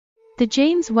The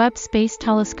James Webb Space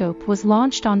Telescope was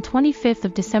launched on 25th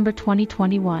of December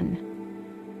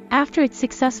 2021. After its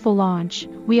successful launch,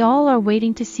 we all are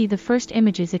waiting to see the first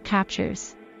images it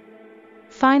captures.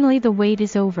 Finally, the wait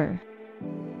is over.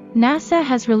 NASA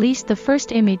has released the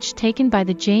first image taken by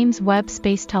the James Webb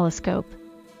Space Telescope.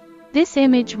 This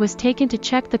image was taken to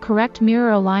check the correct mirror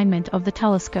alignment of the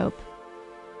telescope.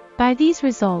 By these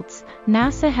results,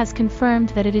 NASA has confirmed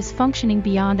that it is functioning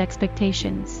beyond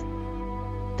expectations.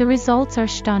 The results are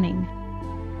stunning.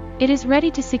 It is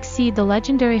ready to succeed the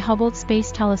legendary Hubble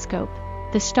Space Telescope.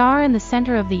 The star in the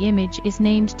center of the image is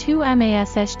named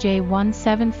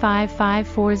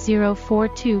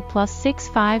 2MASSJ175544042 plus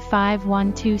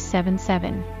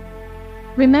 6551277.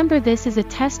 Remember, this is a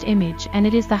test image and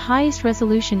it is the highest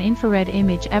resolution infrared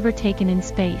image ever taken in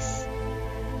space.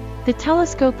 The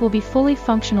telescope will be fully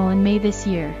functional in May this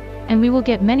year, and we will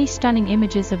get many stunning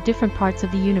images of different parts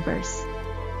of the universe.